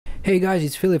Hey guys,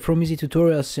 it's Philip from Easy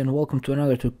Tutorials and welcome to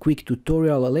another quick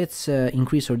tutorial. Let's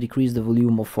increase or decrease the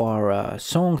volume of our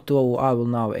song. So I will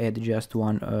now add just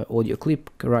one audio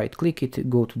clip. Right click it,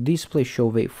 go to display,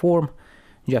 show waveform,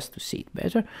 just to see it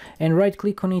better, and right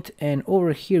click on it, and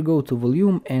over here go to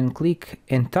volume and click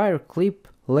entire clip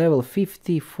level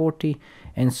 50, 40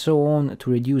 and so on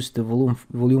to reduce the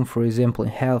volume, for example,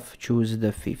 in half. Choose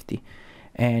the 50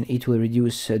 and it will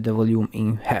reduce the volume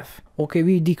in half. Okay,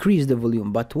 we decrease the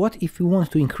volume, but what if we want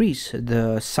to increase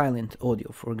the silent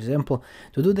audio, for example?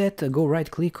 To do that, go right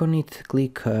click on it,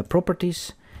 click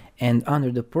properties, and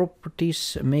under the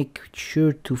properties make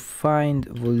sure to find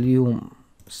volume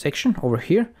section over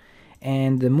here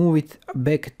and move it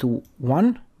back to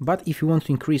 1. But if you want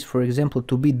to increase, for example,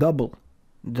 to be double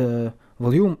the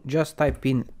volume, just type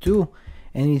in 2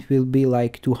 and it will be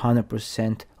like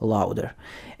 200% louder.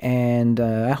 And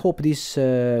I hope this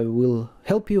will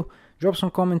help you. Drop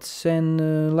some comments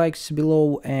and likes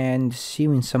below, and see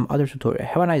you in some other tutorial.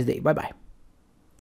 Have a nice day. Bye bye.